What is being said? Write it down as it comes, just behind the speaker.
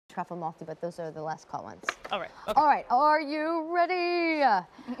truffle malty, but those are the less caught ones. All right. Okay. All right, are you ready?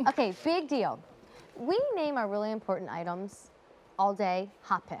 Okay, big deal. We name our really important items all day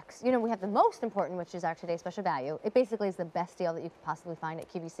hot picks. You know, we have the most important, which is our today's special value. It basically is the best deal that you could possibly find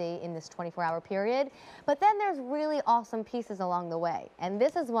at QVC in this 24-hour period. But then there's really awesome pieces along the way, and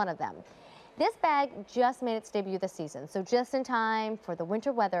this is one of them. This bag just made its debut this season, so just in time for the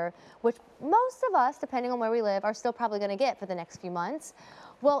winter weather, which most of us, depending on where we live, are still probably going to get for the next few months.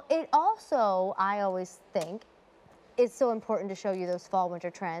 Well, it also, I always think, is so important to show you those fall-winter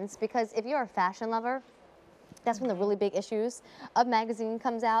trends, because if you're a fashion lover, that's when the really big issues of magazine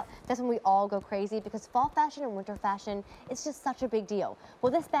comes out. That's when we all go crazy, because fall fashion and winter fashion is just such a big deal.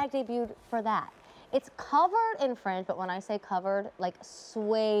 Well, this bag debuted for that. It's covered in fringe, but when I say covered, like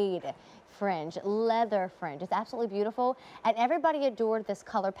suede fringe, leather fringe. It's absolutely beautiful, and everybody adored this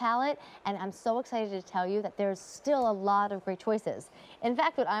color palette, and I'm so excited to tell you that there's still a lot of great choices. In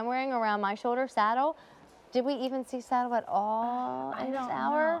fact, what I'm wearing around my shoulder, saddle, did we even see saddle at all in this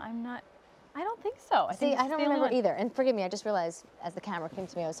hour? I don't think so. See, I don't remember either. And forgive me, I just realized as the camera came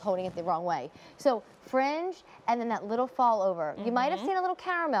to me, I was holding it the wrong way. So fringe, and then that little fall over. You might have seen a little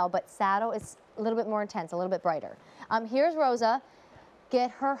caramel, but saddle is a little bit more intense, a little bit brighter. Here's Rosa. Get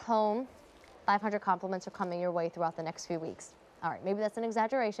her home. 500 compliments are coming your way throughout the next few weeks. All right, maybe that's an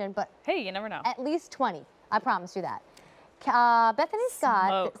exaggeration, but hey, you never know. At least 20. I promise you that. Bethany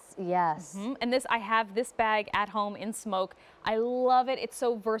Scott, yes. And I have this bag at home in smoke. I love it. It's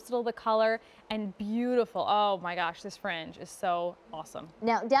so versatile, the color, and beautiful. Oh my gosh, this fringe is so awesome.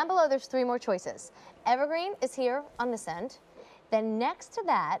 Now, down below, there's 3 more choices. Evergreen is here on this end. Then next to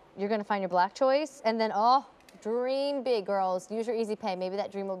that, you're gonna find your black choice, and then, oh, dream big, girls. Use your easy pay. Maybe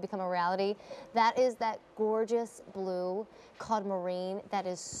that dream will become a reality. That is that gorgeous blue called Marine that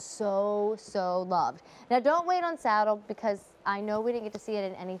is so, so loved. Now, don't wait on saddle, because I know we didn't get to see it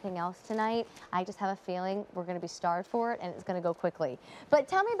in anything else tonight. I just have a feeling we're going to be starved for it, and it's going to go quickly. But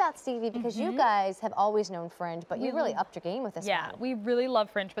tell me about Stevie, because you guys have always known fringe, but you really upped your game with this one. Yeah, we really love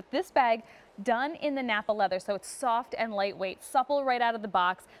fringe, but this bag, done in the Nappa leather, so it's soft and lightweight, supple right out of the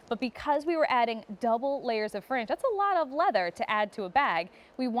box, but because we were adding double layers of fringe, that's a lot of leather to add to a bag.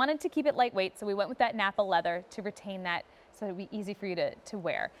 We wanted to keep it lightweight, so we went with that Nappa leather to retain that, so it'd be easy for you to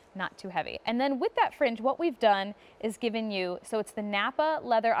wear, not too heavy. And then with that fringe, what we've done is given you, so it's the Nappa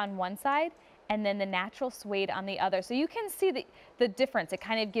leather on one side and then the natural suede on the other. So you can see the difference. It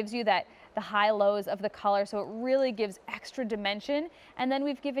kind of gives you the high lows of the color, so it really gives extra dimension. And then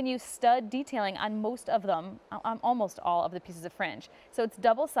we've given you stud detailing on most of them, on almost all of the pieces of fringe. So it's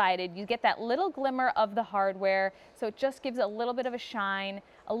double-sided. You get that little glimmer of the hardware, so it just gives a little bit of a shine,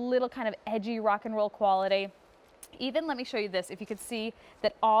 a little kind of edgy rock and roll quality. Even, let me show you this, if you could see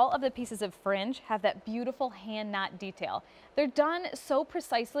that all of the pieces of fringe have that beautiful hand knot detail. They're done so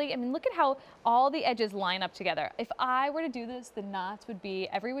precisely. I mean, look at how all the edges line up together. If I were to do this, the knots would be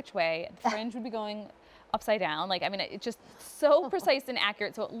every which way. The fringe would be going upside down. Like, I mean, it's just so precise and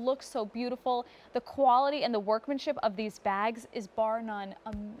accurate, so it looks so beautiful. The quality and the workmanship of these bags is bar none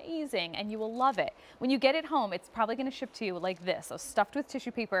amazing, and you will love it. When you get it home, it's probably going to ship to you like this, so stuffed with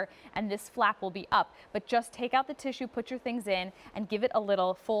tissue paper, and this flap will be up. But just take out the tissue, put your things in, and give it a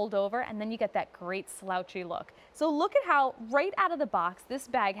little fold over, and then you get that great slouchy look. So look at how, right out of the box, this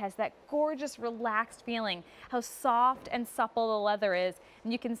bag has that gorgeous, relaxed feeling, how soft and supple the leather is,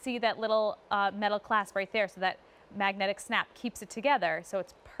 and you can see that little metal clasp right there, so that magnetic snap keeps it together, so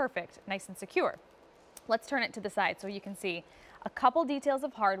it's perfect, nice and secure. Let's turn it to the side so you can see a couple details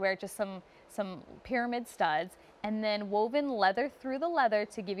of hardware, just some pyramid studs, and then woven leather through the leather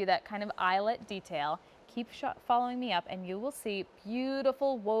to give you that kind of eyelet detail. Keep following me up and you will see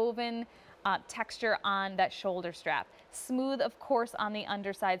beautiful woven texture on that shoulder strap. Smooth, of course, on the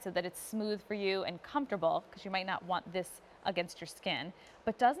underside so that it's smooth for you and comfortable, because you might not want this against your skin.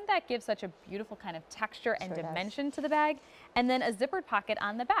 But doesn't that give such a beautiful kind of texture and dimension to the bag? And then a zippered pocket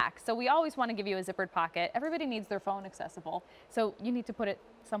on the back. So we always want to give you a zippered pocket. Everybody needs their phone accessible, so you need to put it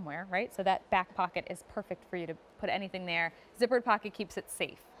somewhere, right? So that back pocket is perfect for you to put anything there. Zippered pocket keeps it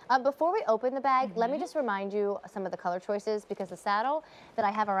safe. Before we open the bag, let me just remind you some of the color choices, because the saddle that I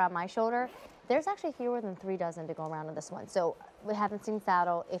have around my shoulder, there's actually fewer than 3 dozen to go around on this one. So we haven't seen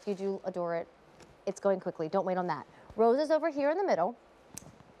saddle. If you do adore it, it's going quickly. Don't wait on that. Rose is over here in the middle.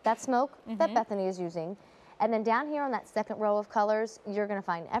 That smoke that Bethany is using. And then down here on that second row of colors, you're going to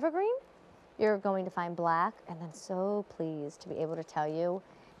find evergreen, you're going to find black, and then so pleased to be able to tell you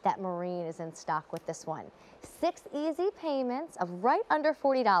that marine is in stock with this one. 6 easy payments of right under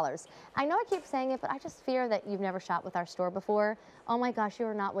 $40. I know I keep saying it, but I just fear that you've never shopped with our store before. Oh my gosh, you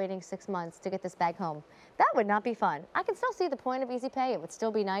are not waiting 6 months to get this bag home. That would not be fun. I can still see the point of easy pay. It would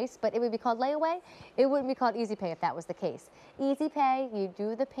still be nice, but it would be called layaway. It wouldn't be called easy pay if that was the case. Easy pay, you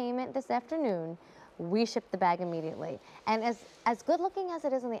do the payment this afternoon. We ship the bag immediately. And as good looking as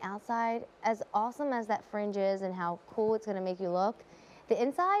it is on the outside, as awesome as that fringe is and how cool it's gonna make you look, the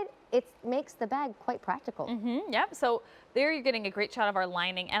inside, it makes the bag quite practical. Yep, so there you're getting a great shot of our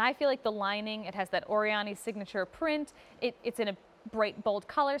lining. And I feel like the lining, it has that orYANY signature print. It's in a bright, bold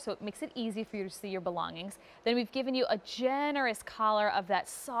color, so it makes it easy for you to see your belongings. Then we've given you a generous collar of that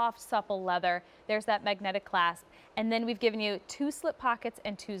soft, supple leather. There's that magnetic clasp. And then we've given you 2 slip pockets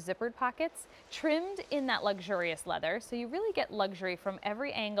and 2 zippered pockets, trimmed in that luxurious leather. So you really get luxury from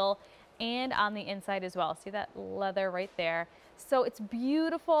every angle and on the inside as well. See that leather right there? So it's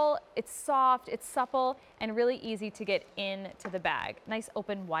beautiful, it's soft, it's supple, and really easy to get into the bag. Nice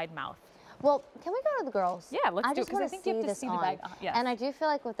open, wide mouth. Well, can we go to the girls? Yeah, let's do it, because I think you have to see the bag. Yes. And I do feel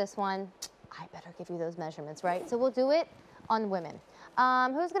like with this one, I better give you those measurements, right? So we'll do it on women.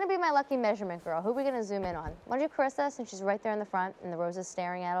 Who's gonna be my lucky measurement girl? Who are we gonna zoom in on? Why don't you Carissa, since she's right there in the front and the Rosa's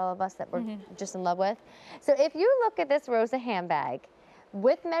staring at all of us that we're just in love with. So if you look at this Rosa handbag,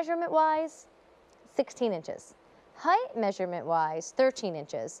 width measurement wise, 16 inches. Height measurement wise, 13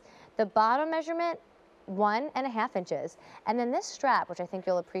 inches. The bottom measurement, 1.5 inches. And then this strap, which I think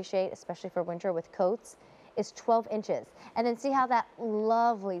you'll appreciate, especially for winter with coats, is 12 inches. And then see how that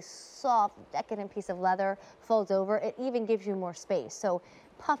lovely, soft, decadent piece of leather folds over? It even gives you more space. So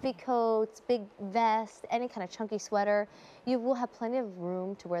puffy coats, big vest, any kind of chunky sweater, you will have plenty of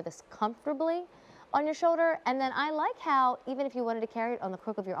room to wear this comfortably on your shoulder. And then I like how, even if you wanted to carry it on the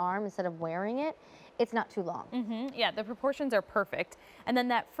crook of your arm instead of wearing it, it's not too long. Yeah, the proportions are perfect. And then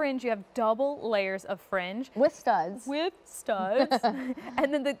that fringe, you have double layers of fringe. With studs. With studs.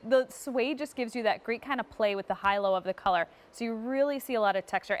 And then the suede just gives you that great kind of play with the high-low of the color. So you really see a lot of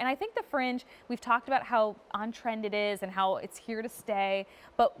texture. And I think the fringe, we've talked about how on trend it is and how it's here to stay.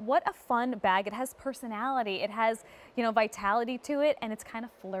 But what a fun bag. It has personality. It has, you know, vitality to it, and it's kind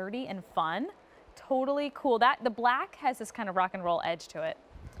of flirty and fun. Totally cool. The black has this kind of rock and roll edge to it.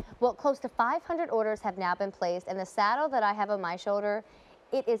 Well, close to 500 orders have now been placed, and the saddle that I have on my shoulder,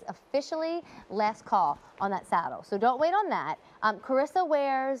 it is officially last call on that saddle. So don't wait on that. Carissa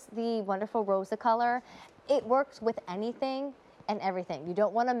wears the wonderful Rosa color. It works with anything and everything. You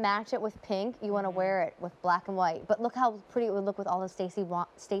don't want to match it with pink. You want to wear it with black and white. But look how pretty it would look with all of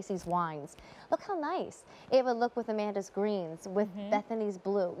Stacy's wines. Look how nice it would look with Amanda's greens, with Bethany's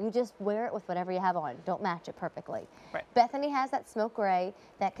blue. You just wear it with whatever you have on. Don't match it perfectly. Right. Bethany has that smoke gray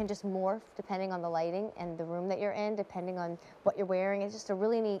that can just morph depending on the lighting and the room that you're in, depending on what you're wearing. It's just a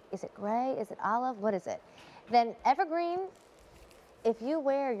really neat, is it gray? Is it olive? What is it? Then evergreen, if you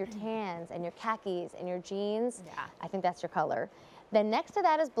wear your tans and your khakis and your jeans, I think that's your color. Then next to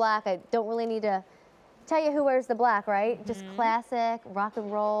that is black. I don't really need to tell you who wears the black, right? Just classic, rock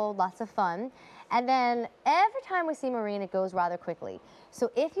and roll, lots of fun. And then every time we see marine, it goes rather quickly.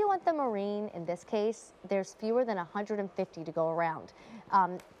 So if you want the marine, in this case, there's fewer than 150 to go around.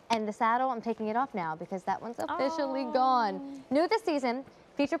 And the saddle, I'm taking it off now because that one's officially gone. New this season,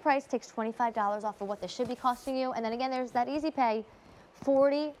 feature price takes $25 off of what this should be costing you. And then again, there's that easy pay.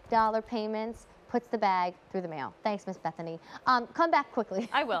 $40 payments, puts the bag through the mail. Thanks, Miss Bethany. Come back quickly.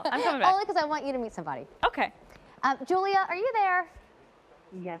 I will. I'm coming back. Only because I want you to meet somebody. Okay. Julia, are you there?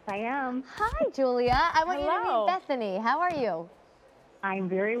 Yes, I am. Hi, Julia. I want you to meet Bethany. How are you? I'm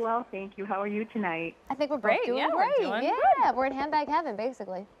very well, thank you. How are you tonight? I think we're both doing great. We're doing good. We're in handbag heaven,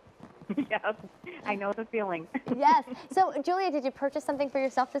 basically. Yes, I know the feeling. Yes. So, Julia, did you purchase something for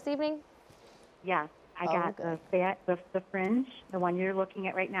yourself this evening? Yes. I got the fringe, the one you're looking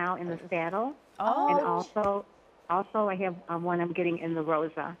at right now, in the saddle. And also I have one I'm getting in the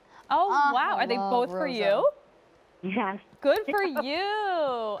Rosa. Oh, wow. Are they both for you? Yes. Good for you.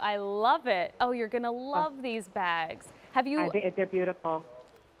 I love it. Oh, you're going to love these bags. They're beautiful.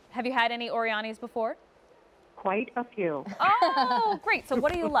 Have you had any orYANYs before? Quite a few. Oh, great. So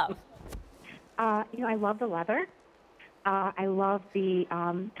what do you love? You know, I love the leather. I love the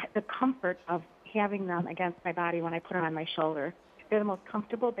comfort of having them against my body when I put them on my shoulder. They're the most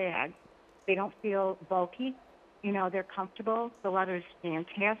comfortable bags. They don't feel bulky. You know, they're comfortable. The leather is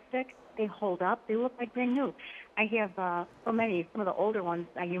fantastic. They hold up. They look like brand new. I have so many. Some of the older ones,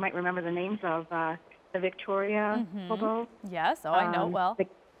 you might remember the names of the Victoria Hobo. Yes, I know it well.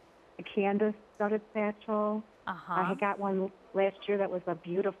 The Candace studded satchel. I got one last year that was a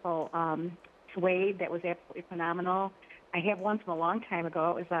beautiful suede that was absolutely phenomenal. I have one from a long time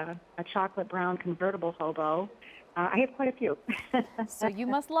ago. It was a chocolate brown convertible hobo. I have quite a few. So you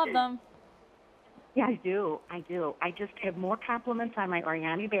must love them. Yeah, I do. I just have more compliments on my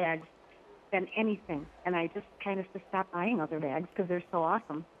orYANY bags than anything, and I just kind of just stopped buying other bags because they're so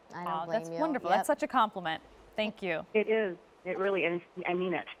awesome. I don't blame that's you. wonderful. Yep. That's such a compliment. Thank you. It is. It really is. I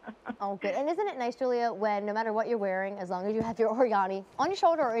mean it. Oh, good. And isn't it nice, Julia, when no matter what you're wearing, as long as you have your orYANY on your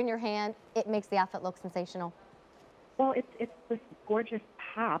shoulder or in your hand, it makes the outfit look sensational? Well, it's this gorgeous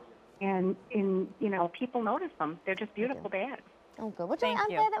pop, and people notice them. They're just beautiful bags. Oh, good. Well, Thank I'm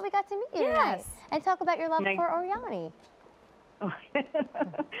you. glad that we got to meet you tonight and talk about your love for orYANY. Oh,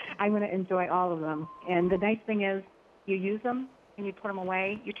 I'm going to enjoy all of them. And the nice thing is, you use them and you put them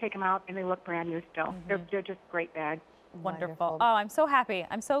away. You take them out and they look brand new still. They're just great bags. Wonderful. Oh, I'm so happy.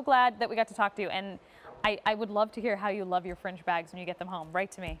 I'm so glad that we got to talk to you. And I would love to hear how you love your Fringe bags when you get them home.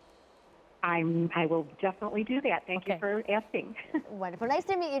 Write to me. I will definitely do that. Thank you for asking. Wonderful. Nice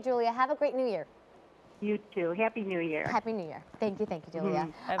to meet you, Julia. Have a great New Year. You too. Happy New Year. Happy New Year. Thank you, Julia.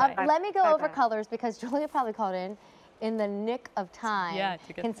 Bye-bye. Let me go over colors because Julia probably called in the nick of time,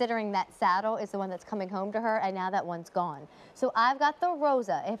 considering that saddle is the one that's coming home to her, and now that one's gone. So I've got the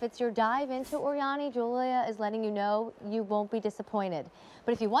Rosa. If it's your dive into orYANY, Julia is letting you know you won't be disappointed.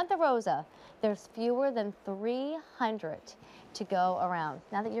 But if you want the Rosa, there's fewer than 300 to go around.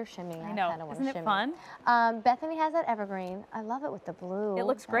 Now that you're shimmying, I kind of want to shimmy. Isn't it fun? Bethany has that evergreen. I love it with the blue. It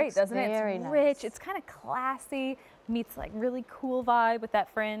looks great, doesn't it? Very It's nice. rich. It's kind of classy, meets like really cool vibe with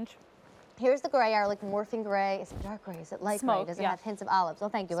that fringe. Here's the gray, our like morphing gray. Is it dark gray? Is it light gray? Does it have hints of olives? Oh,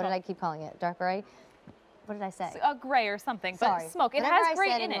 thank you. What did I keep calling it? Dark gray? What did I say? Gray or something, Sorry. but smoke. It Whatever has I gray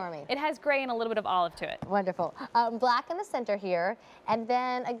said, in ignore it. me. It has gray and a little bit of olive to it. Wonderful. Black in the center here. And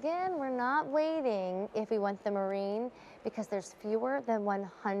then again, we're not waiting if we want the marine because there's fewer than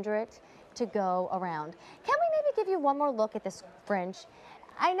 100 to go around. Can we maybe give you one more look at this fringe?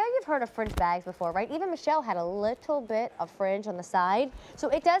 I know you've heard of fringe bags before, right? Even Michelle had a little bit of fringe on the side. So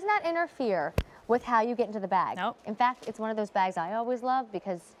it does not interfere with how you get into the bag. Nope. In fact, it's one of those bags I always love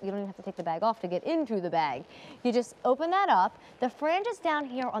because you don't even have to take the bag off to get into the bag. You just open that up. The fringe is down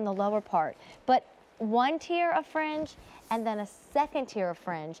here on the lower part, but one tier of fringe and then a second tier of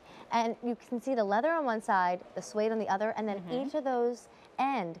fringe. And you can see the leather on one side, the suede on the other, and then each of those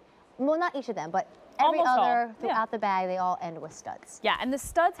end, well, not each of them, but every Almost other all. throughout the bag, they all end with studs. Yeah, and the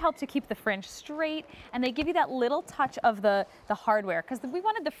studs help to keep the fringe straight, and they give you that little touch of the hardware, because we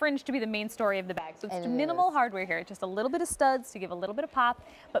wanted the fringe to be the main story of the bag. So it's minimal hardware here, just a little bit of studs to give a little bit of pop,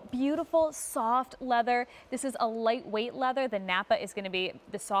 but beautiful, soft leather. This is a lightweight leather. The Nappa is going to be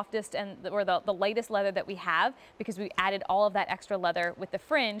the softest or the lightest leather that we have, because we added all of that extra leather with the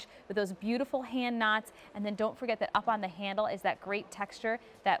fringe, with those beautiful hand knots. And then don't forget that up on the handle is that great texture,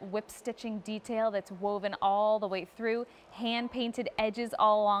 that whip stitching detail that's woven all the way through, hand painted edges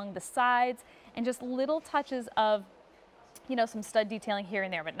all along the sides, and just little touches of, you know, some stud detailing here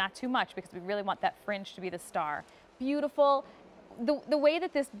and there, but not too much because we really want that fringe to be the star. Beautiful. The way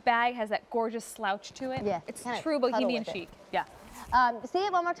that this bag has that gorgeous slouch to it, it's true bohemian chic. Yeah. See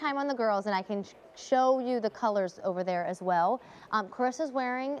it one more time on the girls, and I can show you the colors over there as well. Carissa's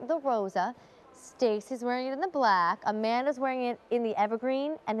wearing the Rosa. Stacy's wearing it in the black. Amanda's wearing it in the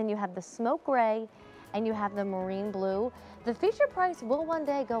evergreen, and then you have the smoke gray, and you have the marine blue. The feature price will one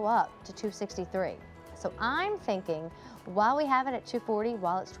day go up to $263. So I'm thinking, while we have it at $240,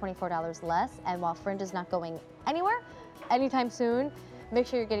 while it's $24 less, and while fringe is not going anywhere anytime soon, make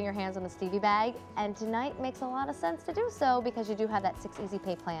sure you're getting your hands on the Stevie bag. And tonight makes a lot of sense to do so because you do have that 6 easy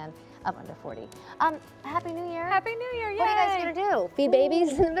pay plan of under 40. Happy New Year. Happy New Year, yay. What are you guys gonna do? Feed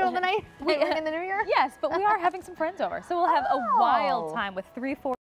babies in the middle of the night in the New Year? Yes, but we are having some friends over. So we'll have a wild time with 3, 4